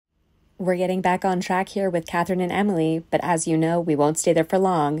We're getting back on track here with Kathryn and Emily, but as you know, we won't stay there for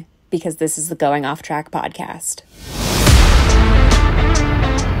long because this is the Going Off Track podcast.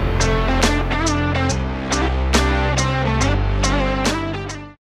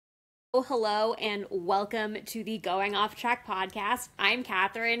 Oh, hello, and welcome to the Going Off Track podcast. I'm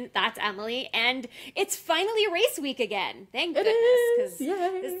Kathryn, that's Emily, and it's finally race week again. Thank goodness, because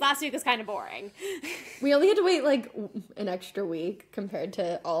this last week was kind of boring. We only had to wait like an extra week compared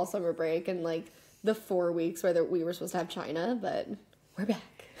to all summer break and like the 4 weeks where we were supposed to have China, but we're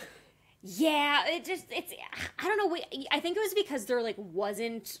back. Yeah, it's I don't know, I think it was because there like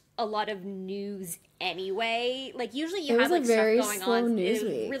wasn't a lot of news anyway. Like usually you have like stuff going on. News it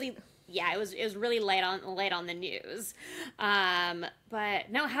was week. really Yeah, it was really late on the news. But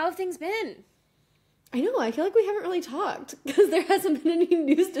no, how have things been? I know, I feel like we haven't really talked because there hasn't been any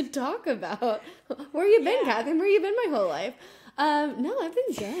news to talk about. Where you been, Kathryn? Where you been my whole life? No, I've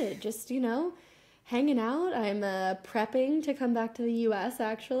been good. Just, hanging out. I'm prepping to come back to the U.S.,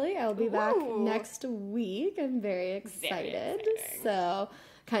 actually. I'll be back next week. I'm very excited. So,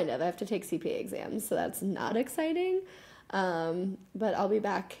 kind of. I have to take CPA exams, so that's not exciting. But I'll be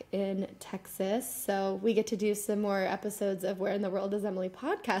back in Texas, so we get to do some more episodes of Where in the World is Emily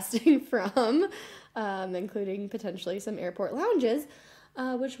podcasting from, including potentially some airport lounges,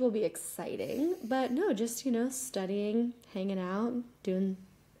 which will be exciting. But no, just, studying, hanging out, doing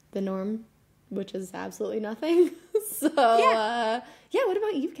the norm, which is absolutely nothing. So, what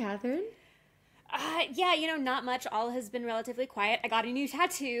about you, Kathryn? Not much. All has been relatively quiet. I got a new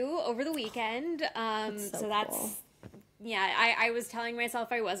tattoo over the weekend, that's cool. Yeah, I was telling myself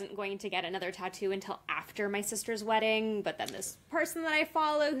I wasn't going to get another tattoo until after my sister's wedding, but then this person that I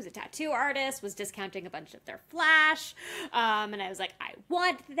follow, who's a tattoo artist, was discounting a bunch of their flash, and I was like, I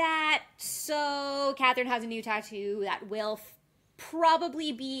want that. So Kathryn has a new tattoo that will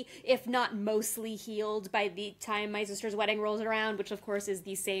probably be, if not mostly healed by the time my sister's wedding rolls around, which of course is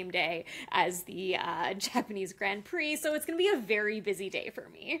the same day as the Japanese Grand Prix, so it's going to be a very busy day for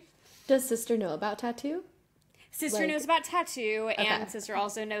me. Does sister know about tattoo? Sister knows about tattoo, and sister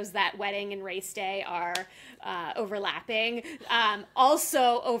also knows that wedding and race day are overlapping.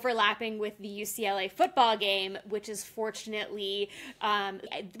 Also overlapping with the UCLA football game, which is fortunately,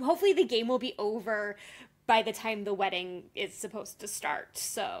 hopefully the game will be over by the time the wedding is supposed to start.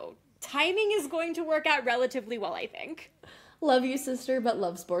 So timing is going to work out relatively well, I think. Love you, sister, but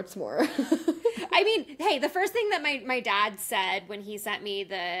love sports more. I mean, hey, the first thing that my dad said when he sent me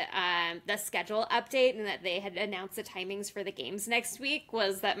the schedule update and that they had announced the timings for the games next week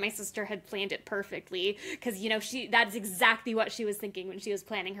was that my sister had planned it perfectly because, that's exactly what she was thinking when she was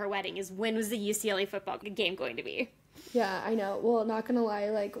planning her wedding is when was the UCLA football game going to be? Yeah, I know. Well, not gonna lie,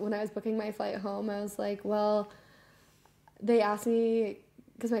 like when I was booking my flight home, I was like, well, they asked me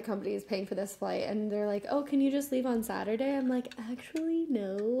because my company is paying for this flight, and they're like, oh, can you just leave on Saturday? I'm like, actually,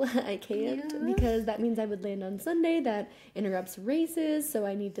 no, I can't, because that means I would land on Sunday. That interrupts races, so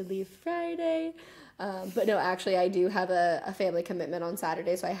I need to leave Friday. But no, actually, I do have a family commitment on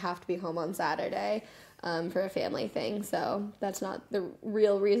Saturday, so I have to be home on Saturday for a family thing. So that's not the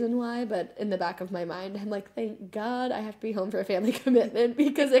real reason why, but in the back of my mind, I'm like, thank God I have to be home for a family commitment,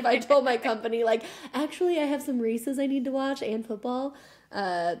 because if I told my company, like, actually, I have some races I need to watch and football,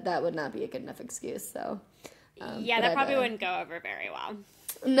 that would not be a good enough excuse. So that probably wouldn't go over very well.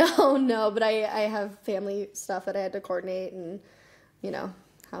 No, but I have family stuff that I had to coordinate, and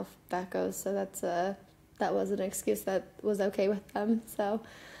how that goes. So that was an excuse that was okay with them. So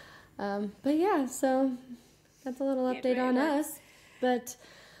but yeah, so that's a little update on us. But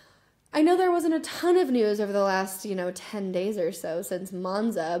I know there wasn't a ton of news over the last 10 days or so since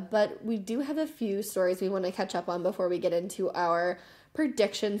Monza, but we do have a few stories we want to catch up on before we get into our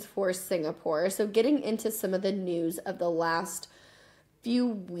predictions for Singapore. So getting into some of the news of the last few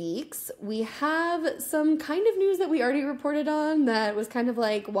weeks, we have some kind of news that we already reported on that was kind of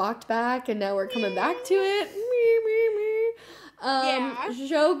like walked back, and now we're coming back to it.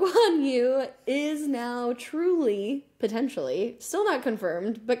 Zhou Guanyu is now truly, potentially, still not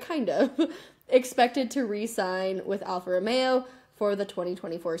confirmed, but kind of, expected to re-sign with Alfa Romeo for the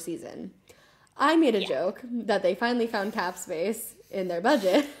 2024 season. I made a joke that they finally found cap space in their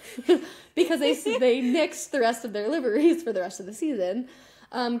budget because they nixed the rest of their liveries for the rest of the season,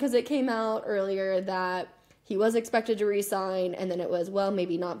 because it came out earlier that he was expected to re-sign, and then it was, well,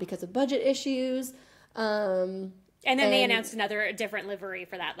 maybe not because of budget issues. And then they announced a different livery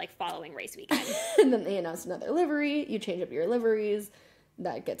for that, like, following race weekend. And then they announced another livery. You change up your liveries.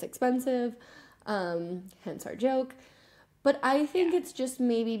 That gets expensive. Hence our joke. But I think it's just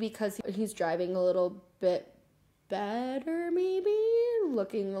maybe because he's driving a little bit better, maybe,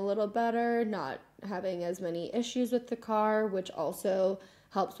 looking a little better, not having as many issues with the car, which also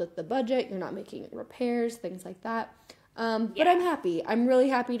helps with the budget. You're not making repairs, things like that. But I'm happy. I'm really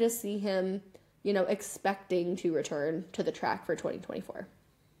happy to see him, expecting to return to the track for 2024.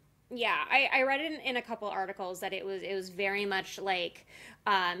 Yeah, I read in a couple articles that it was very much like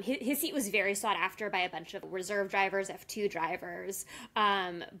his seat was very sought after by a bunch of reserve drivers, F2 drivers,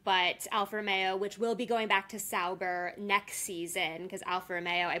 but Alfa Romeo, which will be going back to Sauber next season, because Alfa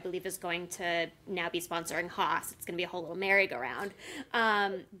Romeo, I believe, is going to now be sponsoring Haas. It's going to be a whole little merry-go-round.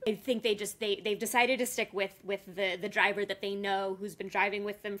 I think they've decided to stick with the driver that they know, who's been driving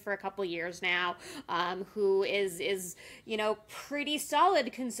with them for a couple years now, who is pretty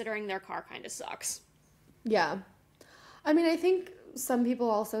solid considering their car kind of sucks. Yeah. I mean, I think some people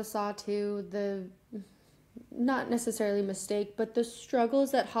also saw, too, the, not necessarily mistake, but the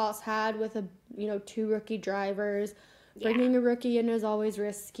struggles that Haas had with, 2 rookie drivers. Bringing a rookie in is always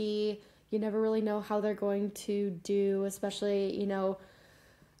risky. You never really know how they're going to do, especially,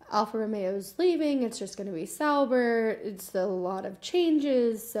 Alfa Romeo's leaving. It's just going to be Sauber. It's a lot of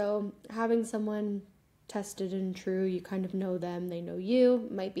changes. So having someone tested and true, you kind of know them, they know you,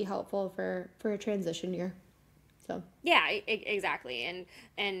 might be helpful for a transition year. So yeah, exactly,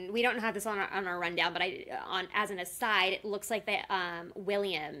 and we don't have this on our rundown, but as an aside, it looks like that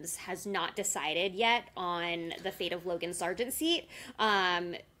Williams has not decided yet on the fate of Logan Sargent's seat.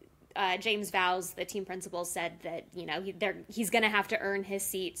 James Vowles, the team principal, said that he's going to have to earn his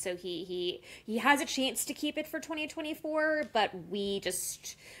seat, so he has a chance to keep it for 2024. But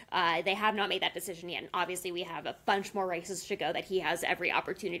they have not made that decision yet. And obviously, we have a bunch more races to go that he has every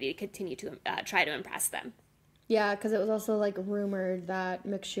opportunity to continue to try to impress them. Yeah, because it was also rumored that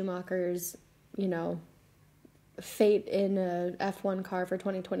Mick Schumacher's fate in a F1 car for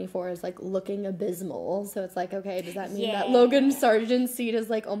 2024 is looking abysmal. So it's okay, does that mean that Logan Sargent's seat is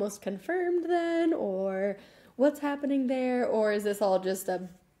almost confirmed then, or what's happening there, or is this all just a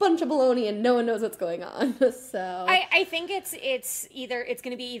bunch of baloney and no one knows what's going on? So I think it's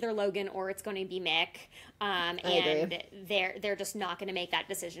going to be either Logan or it's going to be Mick, and agree. They're just not going to make that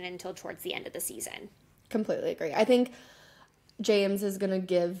decision until towards the end of the season. Completely agree. I think James is going to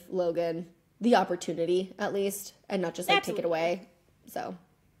give Logan the opportunity, at least, and not just take it away. So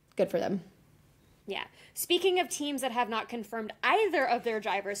good for them. Yeah. Speaking of teams that have not confirmed either of their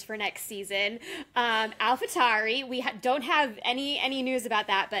drivers for next season, AlphaTauri, we don't have any news about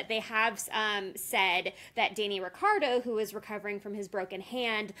that, but they have said that Danny Ricciardo, who is recovering from his broken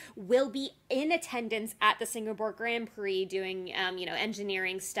hand, will be in attendance at the Singapore Grand Prix doing,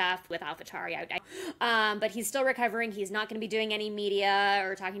 engineering stuff with AlphaTauri. But he's still recovering. He's not going to be doing any media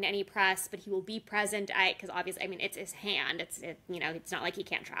or talking to any press, but he will be present because obviously, it's his hand. It's not like he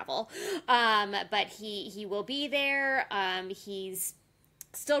can't travel. But he will be there. He's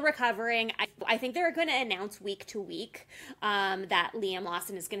still recovering. I think they're going to announce week to week that Liam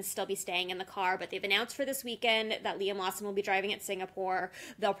Lawson is going to still be staying in the car, but they've announced for this weekend that Liam Lawson will be driving at Singapore.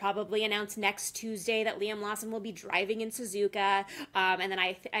 They'll probably announce next Tuesday that Liam Lawson will be driving in Suzuka, and then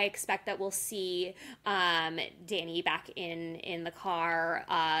I expect that we'll see Danny back in the car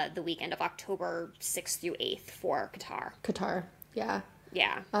the weekend of October 6th through 8th for Qatar. Yeah.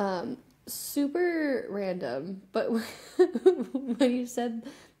 Yeah. Super random, but when you said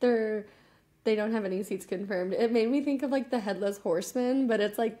they don't have any seats confirmed, it made me think of the Headless Horseman, but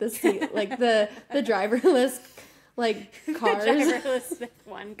it's the seat, the driverless cars. Driverless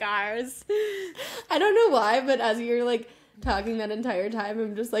F1 cars. I don't know why, but as you're talking that entire time,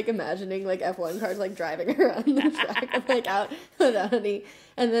 I'm just imagining F1 cars driving around the track out without any,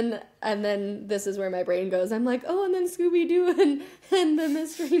 and then this is where my brain goes. I'm oh, and then Scooby-Doo and the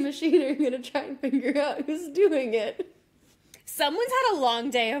Mystery Machine are gonna try and figure out who's doing it. Someone's had a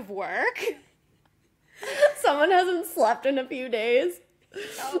long day of work. Someone hasn't slept in a few days.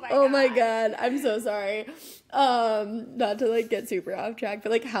 Oh my god, I'm so sorry. Not to get super off track,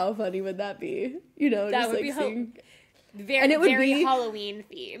 but how funny would that be? That just would be seeing... and it would be Halloween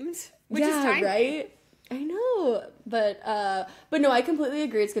themed, which is timely. Right? I know, but no, I completely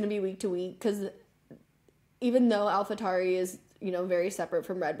agree. It's going to be week to week because even though AlphaTauri is very separate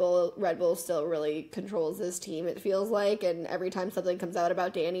from Red Bull still really controls this team. It feels like, and every time something comes out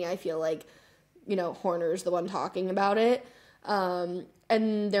about Danny, I feel Horner's the one talking about it, and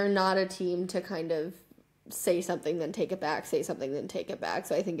they're not a team to kind of say something then take it back, say something then take it back.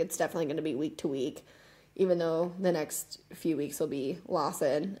 So I think it's definitely going to be week to week. Even though the next few weeks will be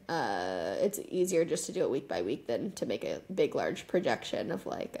Lawson, it's easier just to do it week by week than to make a big, large projection of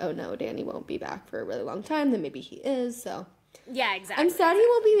oh no, Danny won't be back for a really long time, then maybe he is. So Yeah, exactly. I'm sad he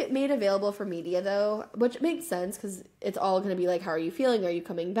won't be made available for media, though, which makes sense because it's all going to be like, how are you feeling? Are you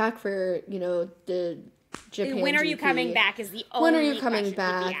coming back for, the Japan When are you GP? coming back is the only When are you coming question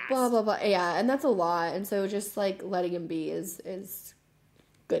back? Blah, blah, blah. Yeah, and that's a lot. And so just, like, letting him be is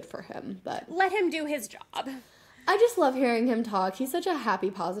good for him. But let him do his job. I just love hearing him talk. He's such a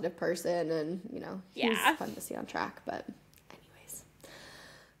happy, positive person. And, he's fun to see on track. But anyways.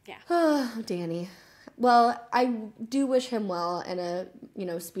 Yeah. Oh, Danny. Well, I do wish him well and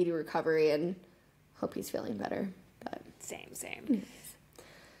a, speedy recovery and hope he's feeling better. But Same. Anyways.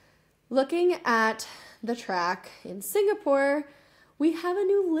 Looking at the track in Singapore, we have a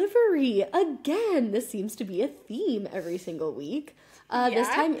new livery. Again, this seems to be a theme every single week. This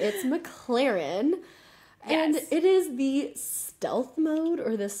time it's McLaren. And it is the stealth mode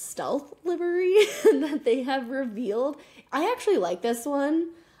or the stealth livery that they have revealed. I actually like this one.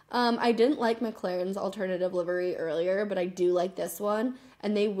 I didn't like McLaren's alternative livery earlier, but I do like this one.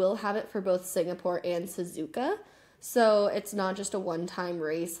 And they will have it for both Singapore and Suzuka. So it's not just a one-time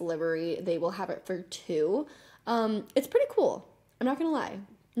race livery. They will have it for 2. It's pretty cool. I'm not going to lie.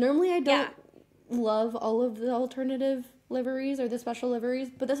 Normally I don't love all of the alternative liveries or the special liveries,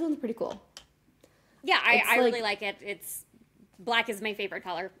 but this one's pretty cool. Yeah, I really like it. It's black is my favorite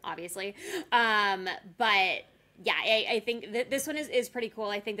color, obviously. But yeah, I think this one is pretty cool.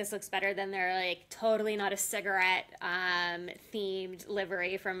 I think this looks better than their like totally not a cigarette themed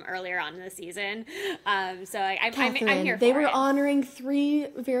livery from earlier on in the season. So I'm here for it. They were honoring 3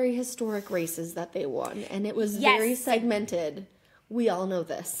 very historic races that they won, and it was very segmented. We all know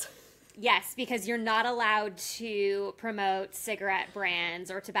this. Yes, because you're not allowed to promote cigarette brands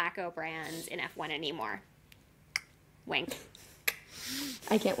or tobacco brands in F1 anymore. Wink.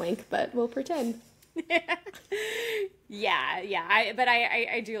 I can't wink, but we'll pretend. Yeah.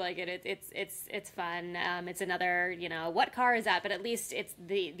 I do like it. It's fun. It's another, what car is that? But at least it's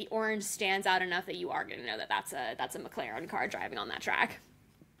the orange stands out enough that you are going to know that that's a McLaren car driving on that track.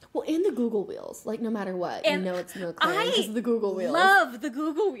 Well, and the Google wheels, like no matter what, it's McLaren because of the Google wheels. Love the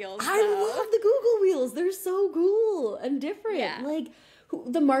Google wheels. I love the Google wheels. They're so cool and different. Yeah. Like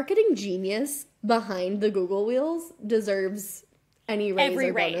the marketing genius behind the Google wheels deserves any raise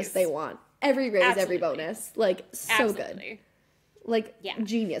or bonus they want. Every raise, every bonus. Like, so good. Like,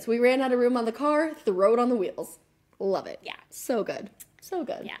 genius. We ran out of room on the car, throw it on the wheels. Love it. Yeah. So good. So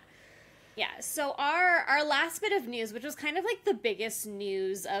good. Yeah, so our last bit of news, which was kind of like the biggest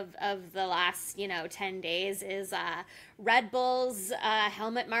news of the last, 10 days, is Red Bull's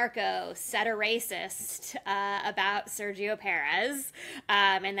Helmut Marko said a racist about Sergio Perez,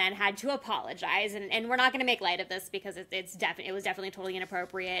 and then had to apologize. And we're not going to make light of this because it was definitely totally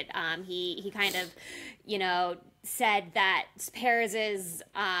inappropriate. He kind of, said that Perez's,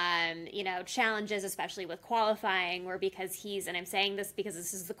 challenges, especially with qualifying, were because he's, and I'm saying this because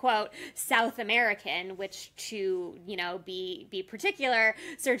this is the quote, South American, which to, be particular,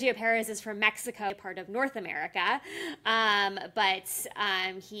 Sergio Perez is from Mexico, part of North America. But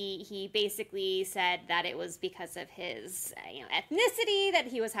he basically said that it was because of his, ethnicity that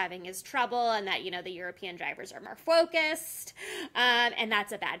he was having his trouble, and that, the European drivers are more focused, and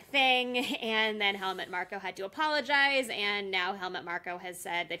that's a bad thing. And then Helmut Marko had to apologize, and now Helmut Marko has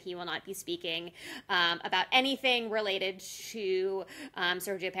said that he will not be speaking about anything related to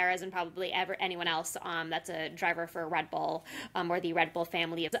Sergio Perez and probably anyone else that's a driver for Red Bull or the Red Bull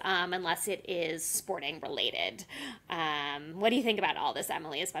family, unless it is sporting related. What do you think about all this,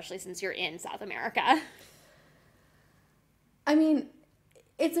 Emily, especially since you're in South America? I mean,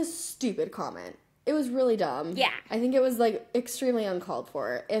 it's a stupid comment. It was really dumb. Yeah. I think it was, extremely uncalled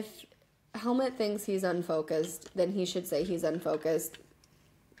for. If Helmut thinks he's unfocused, then he should say he's unfocused,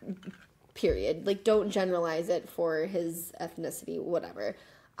 period. Don't generalize it for his ethnicity, whatever.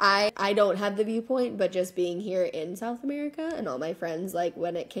 I don't have the viewpoint, but just being here in South America and all my friends,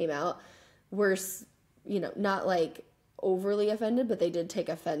 when it came out, were, not, overly offended, but they did take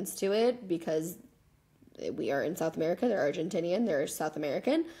offense to it because we are in South America. They're Argentinian. They're South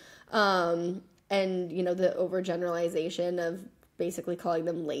American. And, the overgeneralization of basically calling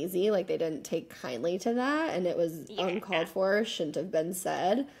them lazy, they didn't take kindly to that, and it was uncalled for, shouldn't have been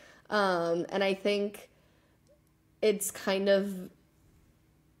said. And I think it's kind of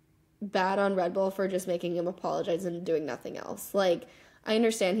bad on Red Bull for just making him apologize and doing nothing else. I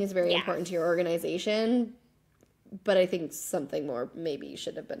understand he's very important to your organization, but I think something more maybe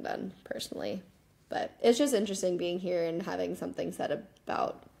should have been done, personally. But it's just interesting being here and having something said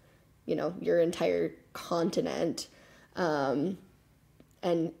about, your entire continent, and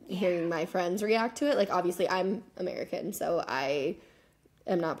hearing my friends react to it. Obviously I'm American, so I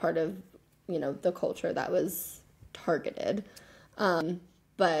am not part of, the culture that was targeted.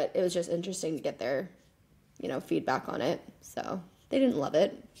 But it was just interesting to get their, feedback on it. So they didn't love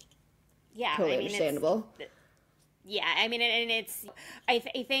it. Yeah. Totally understandable. Yeah. I mean, and it's, I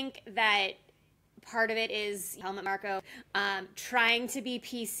think that part of it is Helmut Marko trying to be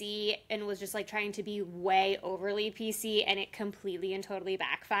PC and was just like trying to be way overly PC, and it completely and totally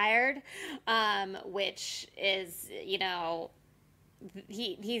backfired, which is,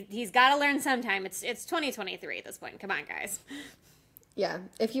 he's got to learn sometime. It's 2023 at this point. Come on, guys. Yeah.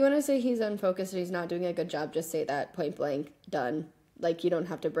 If you want to say he's unfocused and he's not doing a good job, just say that point blank, done. Like, you don't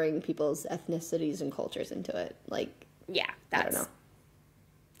have to bring people's ethnicities and cultures into it. Like, yeah, I don't know.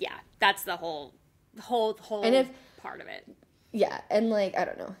 Yeah, that's the whole and if, part of it. Yeah, and like, I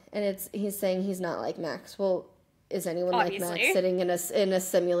don't know. And he's saying he's not like Max. Well, is anyone Obviously. like Max sitting in a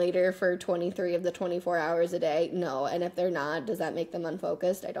simulator for 23 of the 24 hours a day? No. And if they're not, does that make them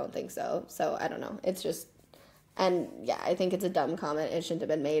unfocused? I don't think so. So I don't know. It's just, and yeah, I think it's a dumb comment. It shouldn't have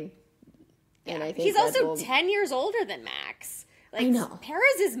been made. Yeah. And I think he's also 10 years older than Max. Like, I know.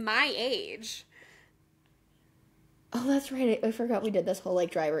 Perez is my age. Oh, that's right. I forgot we did this whole like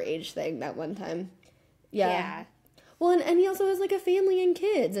driver age thing that one time. Yeah. Well, and he also has like a family and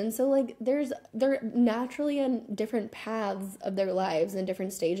kids, and so like they're naturally on different paths of their lives and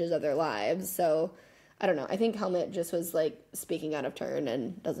different stages of their lives. So I don't know. I think Helmut just was like speaking out of turn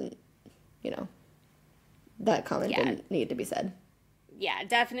and doesn't, that comment didn't need to be said. Yeah,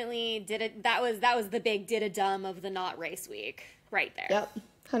 definitely did it. That was the big did a dumb of the not race week right there. Yep,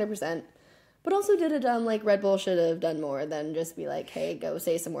 100%. But also did a dumb like Red Bull should have done more than just be like, hey, go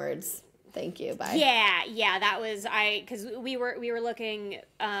say some words. Thank you. Bye. Yeah, that was because we were looking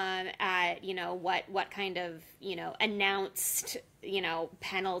at what kind of announced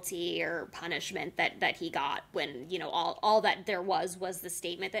penalty or punishment that he got when all that there was the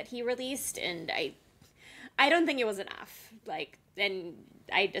statement that he released, and I don't think it was enough. Like, and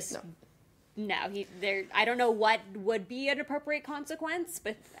I just I don't know what would be an appropriate consequence,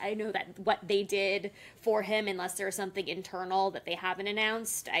 but I know that what they did for him, unless there was something internal that they haven't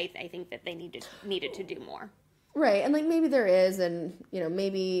announced, I think that they needed to do more. Right, and like maybe there is, and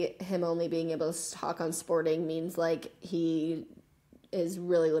maybe him only being able to talk on sporting means like he is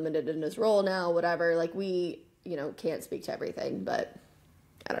really limited in his role now, whatever. Like we, can't speak to everything, but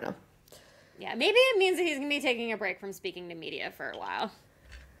I don't know. Yeah, maybe it means that he's going to be taking a break from speaking to media for a while.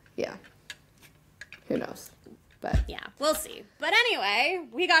 Yeah. Who knows? But yeah, we'll see. But anyway,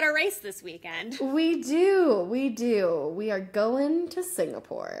 we got a race this weekend. We do. We are going to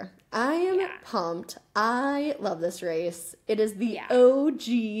Singapore. I am pumped. I love this race. It is the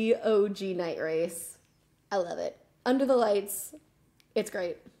OG night race. I love it. Under the lights. It's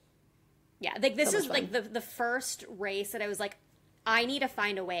great. Yeah, like this is like the first race that I was like, I need to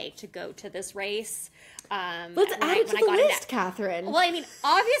find a way to go to this race. Let's add it to the list, Kathryn. Well, I mean,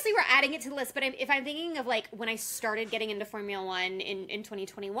 obviously we're adding it to the list, but if I'm thinking of like when I started getting into Formula One in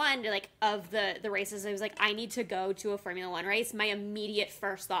 2021, like of the races, I was like, I need to go to a Formula One race. My immediate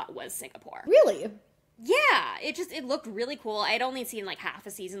first thought was Singapore. Really? Yeah, it looked really cool. I'd only seen like half a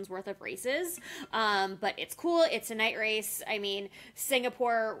season's worth of races, but it's cool. It's a night race. I mean,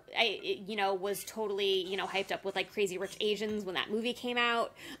 Singapore, was totally, hyped up with like Crazy Rich Asians when that movie came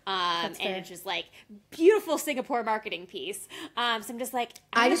out, and it's just like beautiful Singapore marketing piece. So I'm just like,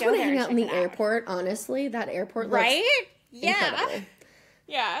 I just want to hang out in the airport. Honestly, that airport looks incredible.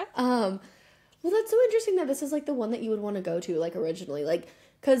 Yeah. Well, that's so interesting that this is like the one that you would want to go to, like originally, like.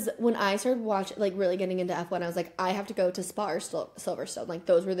 Because when I started watching, like, really getting into F1, I was like, I have to go to Spa or Silverstone. Like,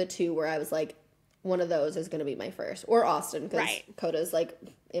 those were the two where I was like, one of those is going to be my first. Or Austin, because Coda's, like,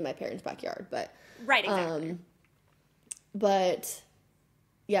 in my parents' backyard. But right, exactly. But,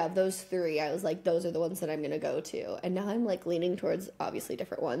 yeah, those three, I was like, those are the ones that I'm going to go to. And now I'm, like, leaning towards, obviously,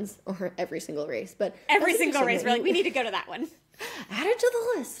 different ones. Or every single race. But every single race, we're like, we need to go to that one. Add it to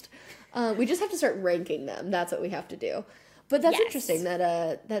the list. We just have to start ranking them. That's what we have to do. But that's interesting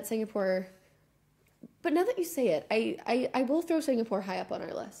that Singapore. But now that you say it, I will throw Singapore high up on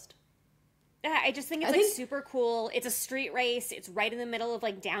our list. Yeah, I just think it's super cool. It's a street race. It's right in the middle of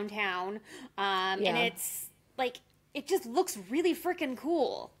like downtown, and it's like it just looks really freaking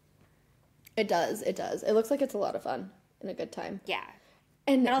cool. It does. It does. It looks like it's a lot of fun and a good time. Yeah,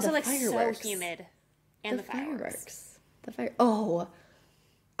 and also like fireworks. So humid, and the fireworks. Oh,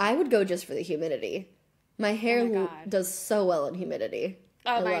 I would go just for the humidity. My hair does so well in humidity.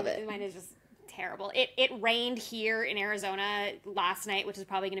 Oh, I love it. Mine is just terrible. It rained here in Arizona last night, which is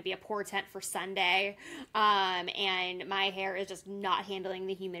probably going to be a portent for Sunday. And my hair is just not handling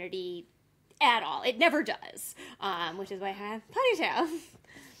the humidity at all. It never does, which is why I have a ponytail.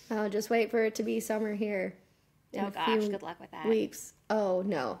 Oh, just wait for it to be summer here. Oh gosh, good luck with that. Weeks. Oh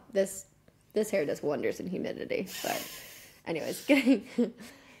no, this hair does wonders in humidity. But anyways, this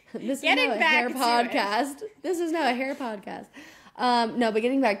is now a hair podcast. This is now a hair podcast. No, but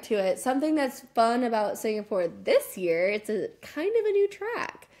getting back to it, something that's fun about Singapore this year, it's a kind of a new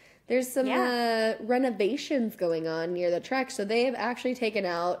track. There's some renovations going on near the track, so they have actually taken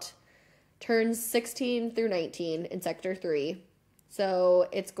out turns 16 through 19 in Sector 3. So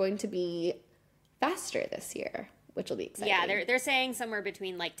it's going to be faster this year, which will be exciting. Yeah, they're saying somewhere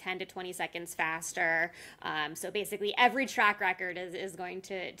between like 10 to 20 seconds faster. So basically every track record is going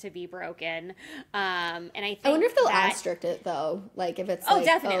to be broken. And I wonder if they'll asterisk it though. Like if it's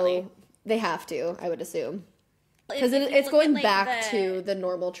definitely. They have to, I would assume. Because it's going back to the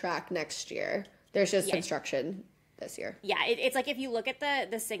normal track next year. There's just construction this year. Yeah, it's like if you look at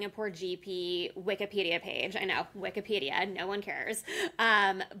the Singapore GP Wikipedia page, I know, Wikipedia, no one cares.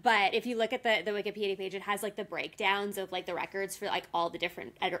 But if you look at the Wikipedia page, it has like the breakdowns of like the records for like all the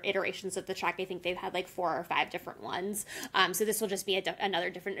different iterations of the track. I think they've had like 4 or 5 different ones. So this will just be another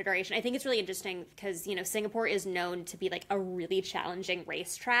different iteration. I think it's really interesting because, you know, Singapore is known to be like a really challenging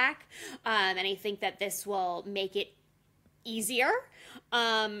racetrack. And I think that this will make it easier.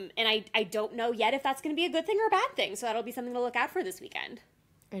 And I don't know yet if that's going to be a good thing or a bad thing. So that'll be something to look out for this weekend.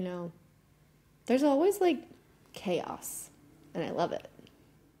 I know. There's always like chaos, and I love it.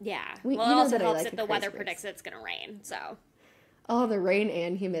 Yeah. Well, it also helps that the weather predicts it's going to rain. So. Oh, the rain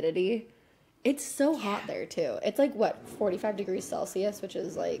and humidity. It's so hot there too. It's like what, 45 degrees Celsius, which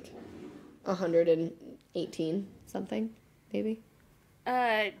is like 118 something, maybe.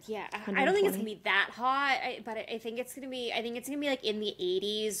 Yeah, I don't think it's gonna be that hot, but I think it's gonna be like in the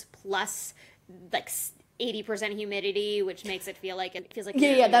 80s plus like 80% humidity, which makes it feel like it feels like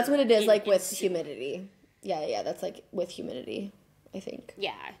that's what it is like with humidity. Yeah, that's like with humidity, I think.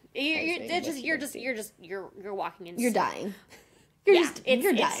 Yeah, you're walking in. You're dying. You're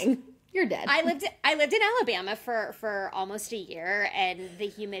dying. You're dead. I lived in Alabama for almost a year, and the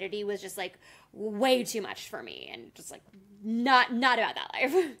humidity was just like way too much for me, and just like not about that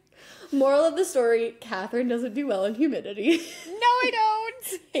life. Moral of the story: Kathryn doesn't do well in humidity. No, I don't.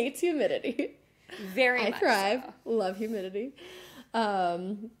 Hates humidity. Very much. I thrive. So. Love humidity.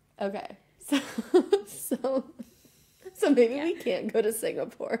 Okay, so maybe we can't go to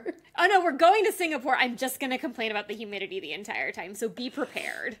Singapore. Oh no, we're going to Singapore. I'm just gonna complain about the humidity the entire time. So be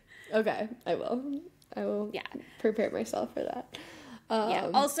prepared. Okay, I will. Prepare myself for that.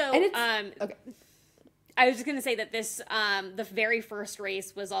 Also, okay. I was just going to say that this, the very first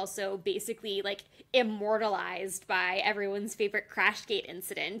race was also basically like immortalized by everyone's favorite Crashgate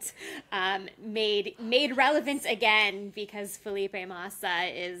incident, made relevant again because Felipe Massa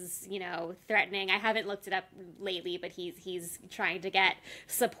is, you know, threatening. I haven't looked it up lately, but he's trying to get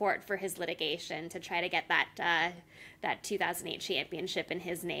support for his litigation to try to get that 2008 championship in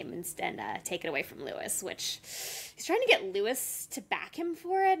his name and take it away from Lewis, which he's trying to get Lewis to back him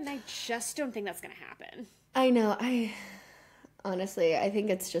for it, and I just don't think that's going to happen. I know. Honestly, I think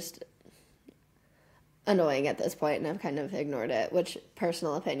it's just annoying at this point, and I've kind of ignored it, which,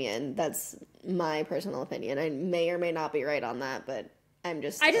 personal opinion, that's my personal opinion. I may or may not be right on that, but I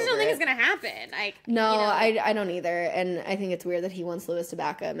just don't think it's going to happen. No, I don't either, and I think it's weird that he wants Lewis to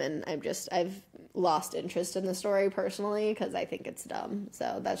back him, and I've lost interest in the story personally because I think it's dumb.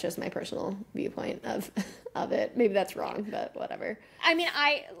 So that's just my personal viewpoint of it. Maybe that's wrong, but whatever. I mean,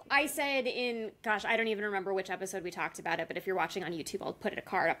 I said I don't even remember which episode we talked about it, but if you're watching on YouTube, I'll put a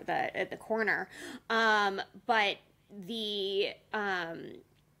card up at the corner. But it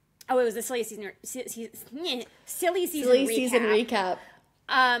was the silly season recap.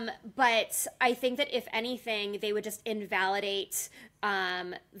 But I think that if anything, they would just invalidate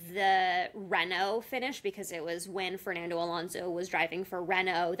the Renault finish, because it was when Fernando Alonso was driving for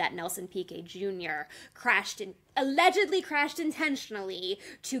Renault that Nelson Piquet Jr. allegedly crashed intentionally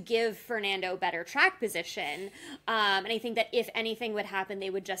to give Fernando better track position. And I think that if anything would happen,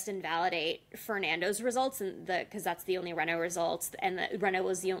 they would just invalidate Fernando's results, because that's the only Renault results, and the Renault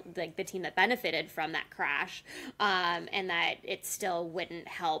was the team that benefited from that crash, and that it still wouldn't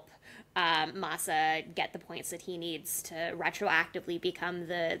help Massa get the points that he needs to retroactively become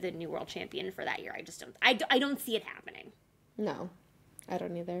the new world champion for that year. I just don't. I don't see it happening. No, I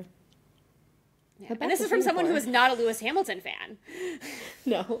don't either. Yeah. And this is from someone who is not a Lewis Hamilton fan.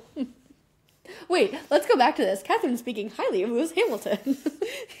 No. Wait, let's go back to this. Kathryn speaking highly of Lewis Hamilton.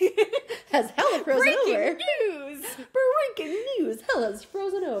 Has hella frozen over. Breaking news. Hella's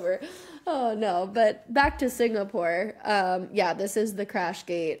frozen over. Oh, no. But back to Singapore. This is the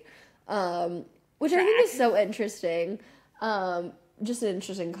Crashgate, which I think is so interesting. Just an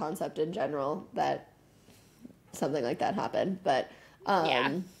interesting concept in general that something like that happen. But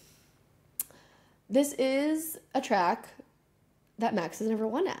this is a track that Max has never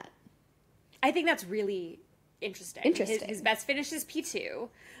won at. I think that's really interesting. His best finish is P2.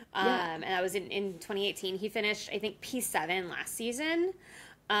 And that was in 2018. He finished, I think, P7 last season.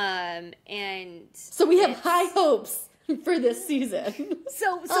 And so we have high hopes for this season.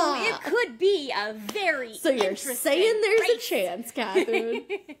 So it could be a very So you're saying there's a chance, Kathryn.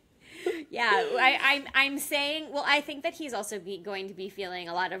 Yeah, I'm saying, well, I think that he's also going to be feeling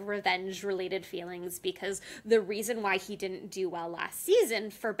a lot of revenge-related feelings because the reason why he didn't do well last season,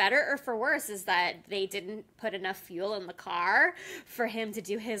 for better or for worse, is that they didn't put enough fuel in the car for him to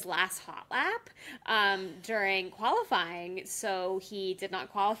do his last hot lap during qualifying. So he did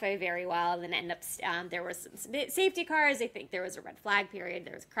not qualify very well, and then end up there was some safety cars. I think there was a red flag period.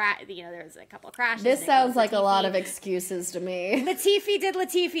 There was there was a couple of crashes. This sounds like a lot of excuses to me. Latifi did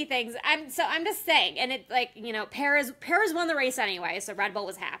Latifi things. I'm just saying, and it Perez won the race anyway, so Red Bull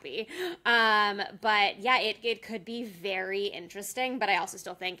was happy. But yeah, it could be very interesting. But I also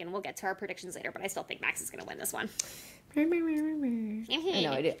still think, and we'll get to our predictions later, but I still think Max is going to win this one. I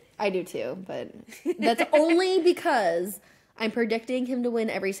know, I do too, but that's only because I'm predicting him to win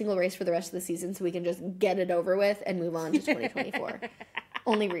every single race for the rest of the season, so we can just get it over with and move on to 2024.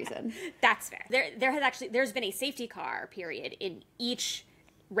 Only reason. That's fair. There's been a safety car period in each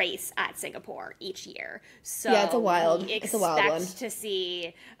race at Singapore each year. So yeah, it's a wild one to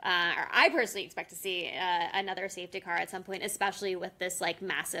see, or I personally expect to see another safety car at some point, especially with this like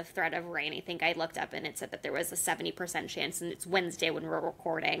massive threat of rain. I think I looked up and it said that there was a 70% chance, and it's Wednesday when we're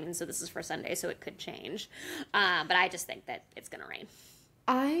recording, and so this is for Sunday, so it could change. But I just think that it's gonna rain.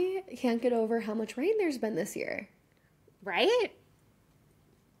 I can't get over how much rain there's been this year. Right?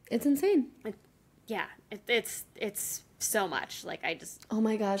 It's insane. It's so much. Like, oh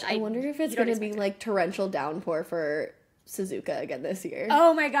my gosh, I wonder if it's going to be like torrential downpour for Suzuka again this year.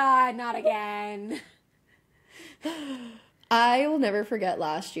 Oh my god, not again. I will never forget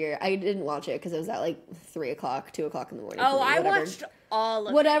last year. I didn't watch it because it was at like 3 o'clock, 2 o'clock in the morning. Oh, I watched all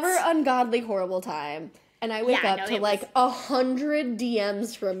of whatever ungodly, horrible time. And I wake up to like 100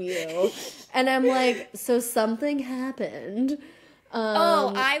 DMs from you. And I'm like, so something happened.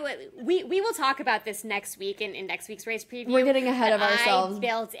 We will talk about this next week in next week's race preview. We're getting ahead of ourselves. I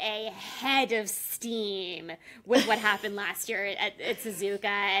built a head of steam with what happened last year at Suzuka,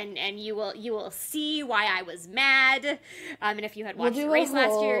 and you will see why I was mad. And if you had watched the race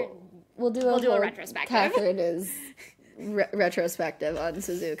last year, we'll do a retrospective. Kathryn is retrospective on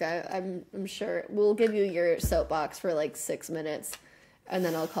Suzuka. I'm sure we'll give you your soapbox for like 6 minutes, and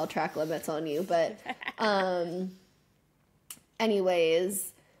then I'll call track limits on you. But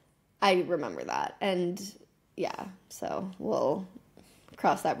anyways, I remember that. And yeah, so we'll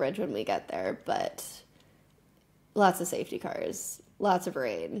cross that bridge when we get there. But lots of safety cars, lots of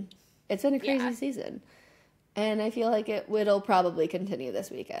rain. It's been a crazy season. And I feel like it'll probably continue this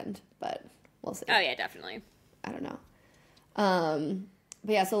weekend, but we'll see. Oh, yeah, definitely. I don't know.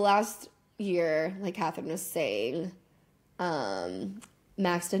 But yeah, so last year, like Kathryn was saying,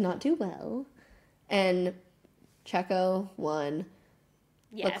 Max did not do well. And Checo won,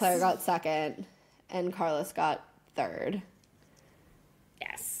 Leclerc got second, and Carlos got third.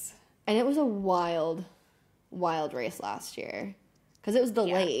 Yes. And it was a wild, wild race last year. Because it was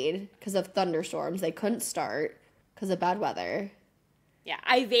delayed because of thunderstorms. They couldn't start because of bad weather. Yeah,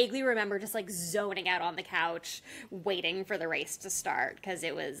 I vaguely remember just like zoning out on the couch waiting for the race to start because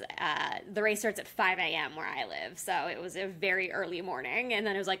it was, the race starts at 5 a.m. where I live. So it was a very early morning. And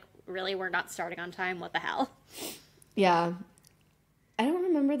then it was like, really, we're not starting on time? What the hell? Yeah. I don't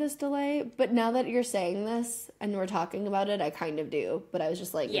remember this delay, but now that you're saying this and we're talking about it, I kind of do. But I was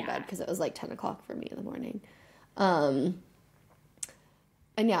just like in bed because it was like 10 o'clock for me in the morning.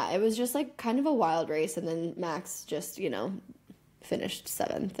 And yeah, it was just like kind of a wild race. And then Max just, finished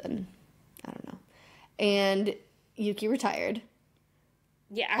 7th, and I don't know. And Yuki retired.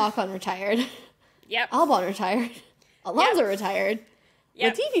 Yeah. Ocon retired. Yep. Albon retired. Alonso retired.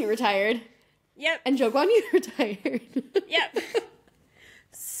 Yep. Latifi retired. Yep. And Zhou Guanyu retired. Yep.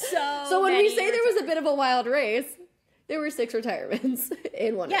 So when we say there was a bit of a wild race, there were 6 retirements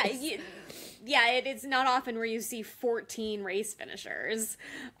in one race. It's not often where you see 14 race finishers.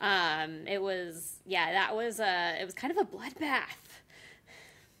 It was kind of a bloodbath.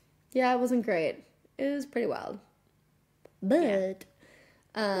 Yeah, it wasn't great. It was pretty wild. But,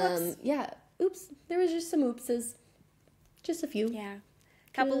 oops. There was just some oopses. Just a few. Yeah.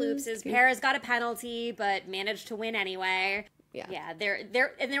 Couple oopses. Perez got a penalty, but managed to win anyway. Yeah,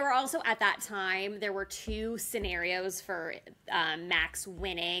 there were also at that time there were 2 scenarios for Max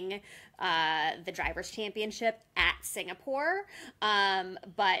winning the drivers' championship at Singapore,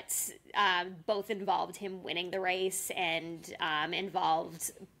 but both involved him winning the race and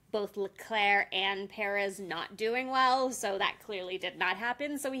involved both Leclerc and Perez not doing well, so that clearly did not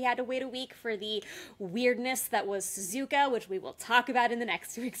happen. So we had to wait a week for the weirdness that was Suzuka, which we will talk about in the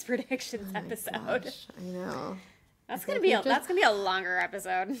next week's predictions episode. Gosh, I know. That's gonna be a longer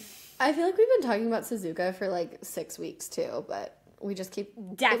episode. I feel like we've been talking about Suzuka for like 6 weeks too, but we just keep.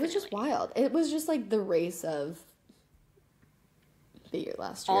 Definitely. It was just wild. It was just like the race of the year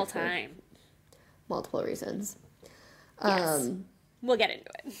last year. All time. Multiple reasons. Yes. We'll get into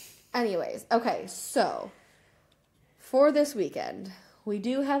it. Anyways, okay, so for this weekend, we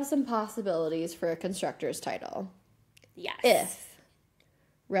do have some possibilities for a constructor's title. Yes. If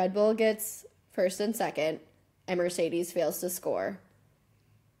Red Bull gets first and second and Mercedes fails to score,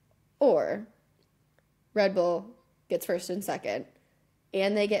 or Red Bull gets first and second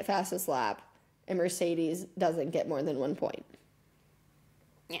and they get fastest lap and Mercedes doesn't get more than 1 point.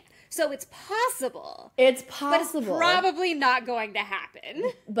 Yeah. So it's possible. It's possible. But it's probably not going to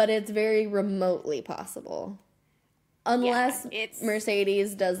happen. But it's very remotely possible. Unless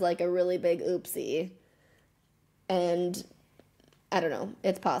Mercedes does like a really big oopsie. And I don't know.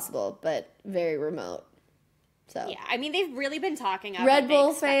 It's possible, but very remote. So yeah, I mean, they've really been talking about Red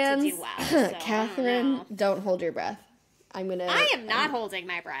Bull fans, to do well, so Kathryn, don't hold your breath. I am not holding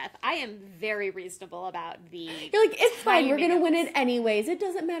my breath. I am very reasonable about the. You're like, it's fine. We're gonna win it anyways. It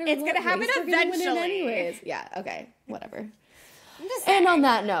doesn't matter. It's gonna happen eventually. Win it anyways. Yeah. Okay. Whatever. And on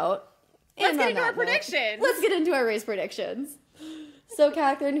that note, let's get into our predictions. Let's get into our race predictions. So,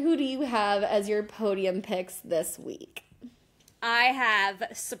 Kathryn, who do you have as your podium picks this week? I have,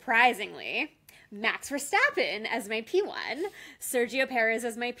 surprisingly, Max Verstappen as my P1, Sergio Perez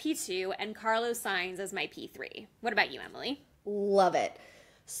as my P2, and Carlos Sainz as my P3. What about you, Emily? Love it.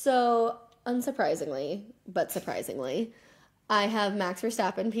 So, unsurprisingly, but surprisingly, I have Max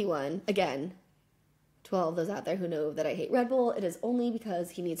Verstappen P1. Again, to all of those out there who know that I hate Red Bull, it is only because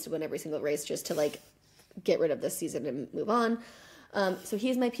he needs to win every single race just to, like, get rid of this season and move on. So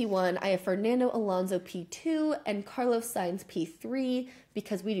he's my P1. I have Fernando Alonso P2 and Carlos Sainz P3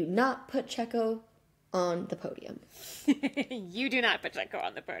 because we do not put Checo on the podium. You do not put Checo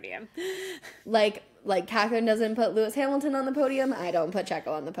on the podium. Like Kathryn doesn't put Lewis Hamilton on the podium, I don't put Checo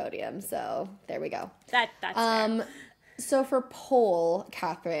on the podium. So there we go. That's fair. So for pole,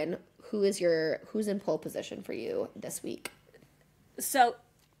 Kathryn, who's in pole position for you this week? So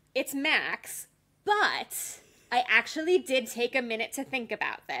it's Max, but I actually did take a minute to think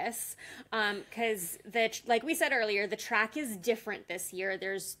about this because, like we said earlier, the track is different this year.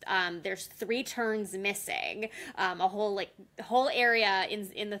 There's 3 turns missing. A whole area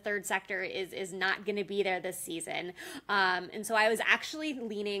in the third sector is not going to be there this season. And so I was actually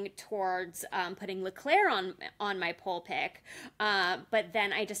leaning towards putting Leclerc on my pole pick, but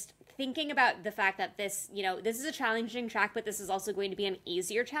then I just thinking about the fact that this is a challenging track, but this is also going to be an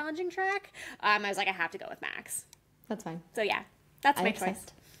easier challenging track. I was like, I have to go with Max. That's fine. So yeah, that's my choice.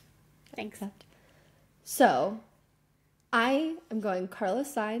 Thanks. So, I am going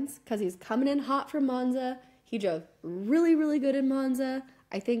Carlos Sainz because he's coming in hot from Monza. He drove really, really good in Monza.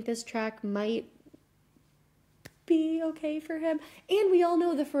 I think this track might be okay for him. And we all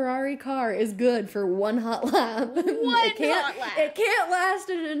know the Ferrari car is good for one hot lap. It can't last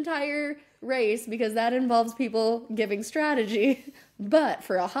an entire race because that involves people giving strategy. But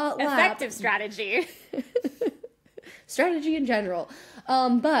for a hot lap... Effective strategy. Strategy in general.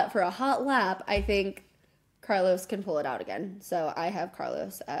 But for a hot lap, I think Carlos can pull it out again. So I have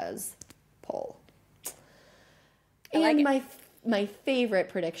Carlos as pole. And my favorite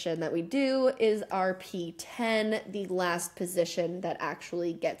prediction that we do is our P10, the last position that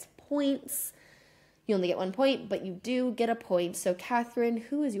actually gets points. You only get 1 point, but you do get a point. So Kathryn,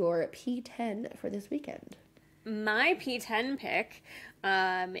 who is your P10 for this weekend? My P10 pick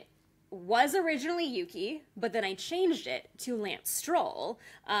was originally Yuki, but then I changed it to Lance Stroll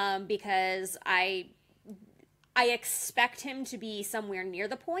because I expect him to be somewhere near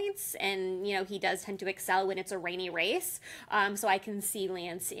the points, and he does tend to excel when it's a rainy race. So I can see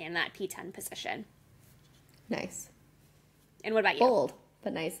Lance in that P10 position. Nice. And what about you? Bold,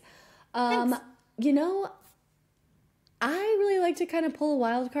 but nice. I really like to kind of pull a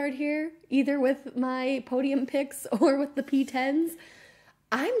wild card here, either with my podium picks or with the P10s.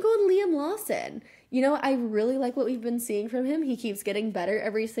 I'm going Liam Lawson. I really like what we've been seeing from him. He keeps getting better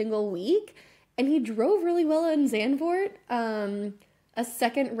every single week, and he drove really well in Zandvoort. a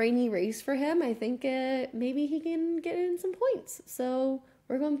second rainy race for him, I think maybe he can get in some points. So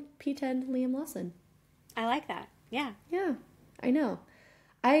we're going P10 Liam Lawson. I like that. Yeah. Yeah, I know.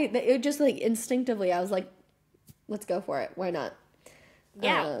 It just like instinctively, I was like, let's go for it. Why not?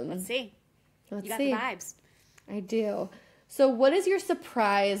 Yeah, let's see. You got the vibes. I do. So what is your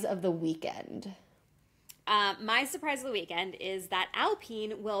surprise of the weekend? My surprise of the weekend is that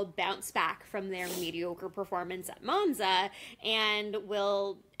Alpine will bounce back from their mediocre performance at Monza and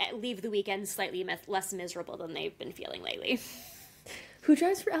will leave the weekend slightly less miserable than they've been feeling lately. Who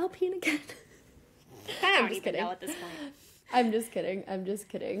drives for Alpine again? I don't even know at this point. I'm just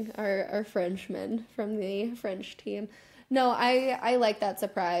kidding. Our Frenchman from the French team. No, I like that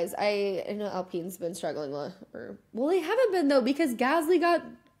surprise. I know Alpine's been struggling, well, they haven't been though, because Gasly got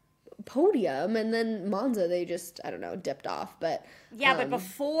podium, and then Monza they just, I don't know, dipped off. But yeah, but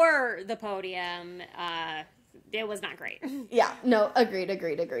before the podium, it was not great. Yeah, no,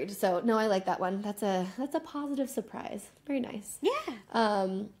 agreed. So no, I like that one. That's a positive surprise. Very nice. Yeah.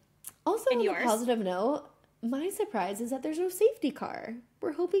 Also, on a positive note, my surprise is that there's no safety car.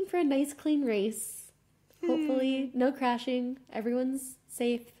 We're hoping for a nice, clean race. Hopefully, no crashing. Everyone's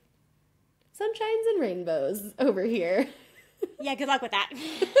safe. Sunshines and rainbows over here. Yeah, good luck with that.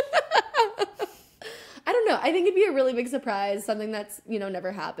 I don't know. I think it'd be a really big surprise. Something that's,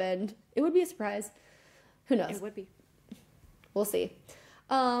 never happened. It would be a surprise. Who knows? It would be. We'll see.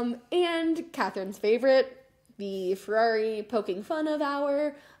 And Kathryn's favorite, the Ferrari poking fun of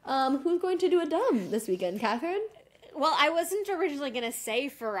hour. Who's going to do a dumb this weekend, Kathryn? Well, I wasn't originally going to say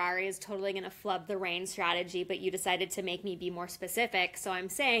Ferrari is totally going to flub the rain strategy, but you decided to make me be more specific. So I'm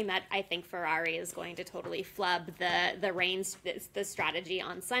saying that I think Ferrari is going to totally flub the rain the strategy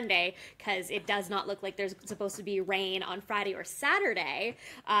on Sunday, because it does not look like there's supposed to be rain on Friday or Saturday.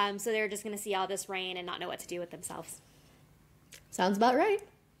 So they're just going to see all this rain and not know what to do with themselves. Sounds about right.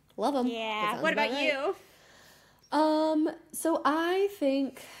 Love them. Yeah. What about you? So I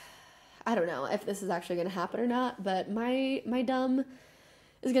think, I don't know if this is actually going to happen or not, but my dumb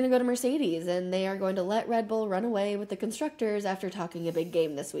is going to go to Mercedes, and they are going to let Red Bull run away with the constructors after talking a big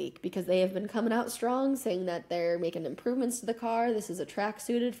game this week, because they have been coming out strong, saying that they're making improvements to the car. This is a track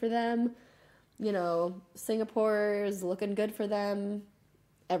suited for them. Singapore is looking good for them.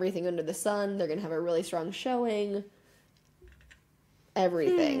 Everything under the sun. They're going to have a really strong showing.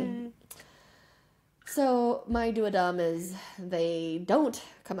 Everything. So my do-a-dumb is they don't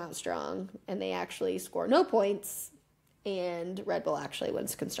come out strong, and they actually score no points, and Red Bull actually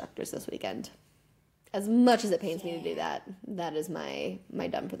wins constructors this weekend. As much as it pains me to do that, that is my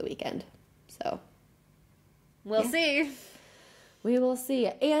dumb for the weekend. So we'll see. We will see.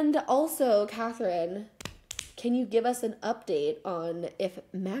 And also, Kathryn, can you give us an update on if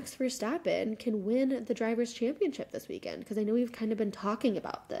Max Verstappen can win the Drivers' Championship this weekend? Because I know we've kind of been talking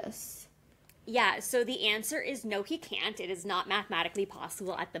about this. Yeah, so the answer is no, he can't. It is not mathematically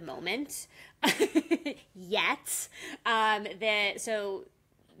possible at the moment. Yet.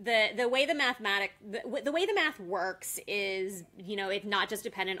 The way the math works is, it's not just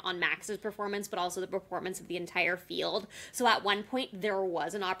dependent on Max's performance, but also the performance of the entire field. So at one point there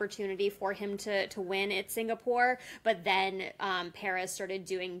was an opportunity for him to win at Singapore, but then Perez started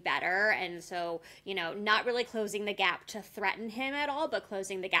doing better, and so not really closing the gap to threaten him at all, but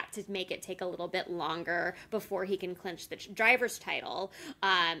closing the gap to make it take a little bit longer before he can clinch the driver's title.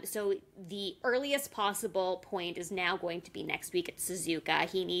 So the earliest possible point is now going to be next week at Suzuka.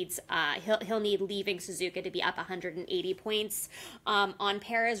 He needs he'll need leaving Suzuka to be up 180 points on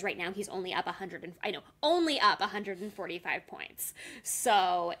Perez. Right now he's only up 145 points.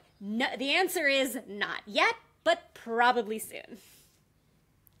 So no, the answer is not yet, but probably soon.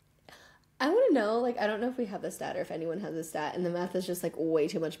 I want to know, I don't know if we have the stat or if anyone has a stat, and the math is just way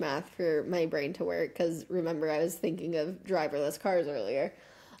too much math for my brain to work, because remember I was thinking of driverless cars earlier.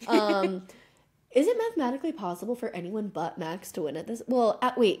 Is it mathematically possible for anyone but Max to win at this? Well,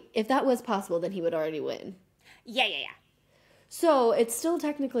 wait, if that was possible, then he would already win. Yeah. So it's still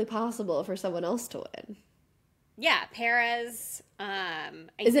technically possible for someone else to win. Yeah, Perez.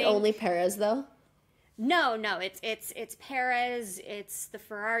 Is it only Perez though? No, it's Perez. It's the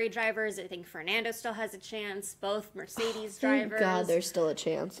Ferrari drivers. I think Fernando still has a chance. Both Mercedes drivers. Thank God, there's still a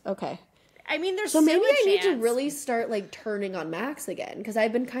chance. Okay. I mean, there's so still maybe a chance. I need to really start turning on Max again, because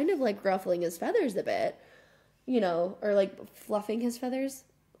I've been kind of ruffling his feathers a bit, or fluffing his feathers.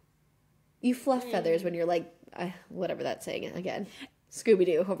 You fluff feathers when you're whatever that's saying again.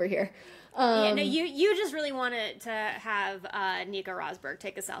 Scooby-Doo over here. Yeah, no, you just really wanted to have Nico Rosberg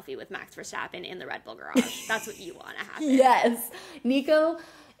take a selfie with Max Verstappen in the Red Bull garage. That's what you want to happen. Yes, Nico.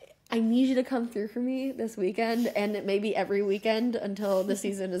 I need you to come through for me this weekend and maybe every weekend until the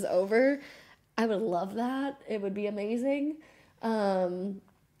season is over. I would love that. It would be amazing.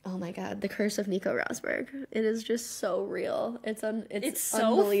 Oh my God, the curse of Nico Rosberg. It is just so real. It's so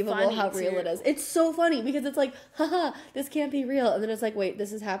unbelievable how real it is. It's so funny because it's like, haha, this can't be real. And then it's like, wait,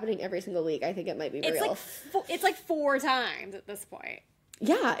 this is happening every single week. I think it might be real. It's like 4 times at this point.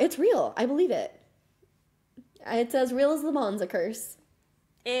 Yeah, it's real. I believe it. It's as real as the Monza curse.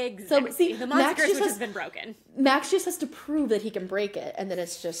 Exactly. So, see, the Monza curse has been broken. Max just has to prove that he can break it, and then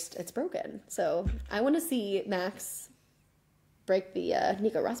it's broken. So I want to see Max break the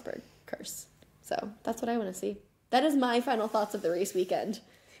Nico Rosberg curse. So that's what I want to see. That is my final thoughts of the race weekend.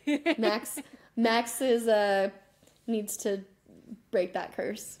 Max needs to break that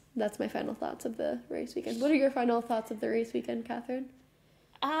curse. That's my final thoughts of the race weekend. What are your final thoughts of the race weekend, Kathryn?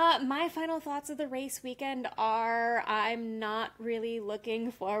 My final thoughts of the race weekend are I'm not really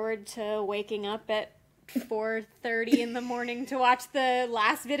looking forward to waking up at 4:30 in the morning to watch the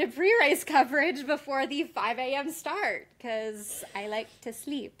last bit of pre-race coverage before the 5 a.m. start, because I like to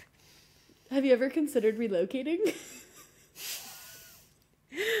sleep. Have you ever considered relocating?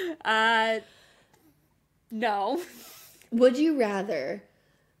 No. Would you rather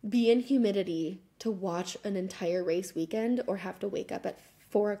be in humidity to watch an entire race weekend or have to wake up at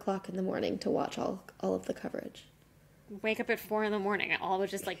 4 o'clock in the morning to watch all of the coverage? Wake up at 4 in the morning. I'll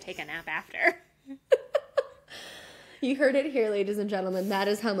always just take a nap after. You heard it here, ladies and gentlemen. That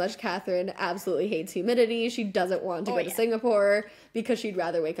is how much Kathryn absolutely hates humidity. She doesn't want to go to Singapore because she'd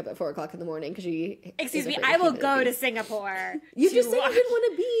rather wake up at 4 o'clock in the morning because she... Excuse me, I will go to Singapore. You just said you didn't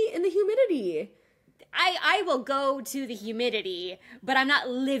want to be in the humidity. I will go to the humidity, but I'm not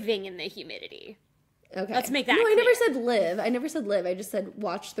living in the humidity. Okay. Let's make that clear. I never said live. I just said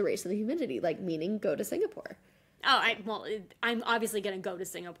watch the race in the humidity, meaning go to Singapore. Oh, I'm obviously going to go to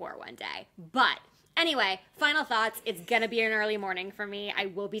Singapore one day. But anyway, final thoughts. It's going to be an early morning for me. I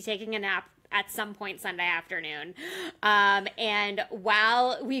will be taking a nap at some point Sunday afternoon. And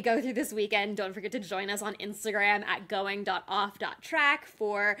while we go through this weekend, don't forget to join us on Instagram at going.off.track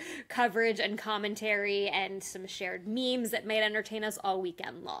for coverage and commentary and some shared memes that might entertain us all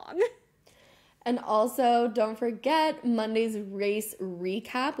weekend long. And also, don't forget, Monday's race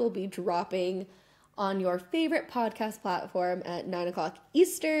recap will be dropping on your favorite podcast platform at 9 o'clock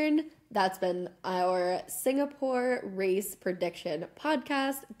Eastern. That's been our Singapore race prediction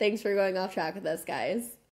podcast. Thanks for going off track with us, guys.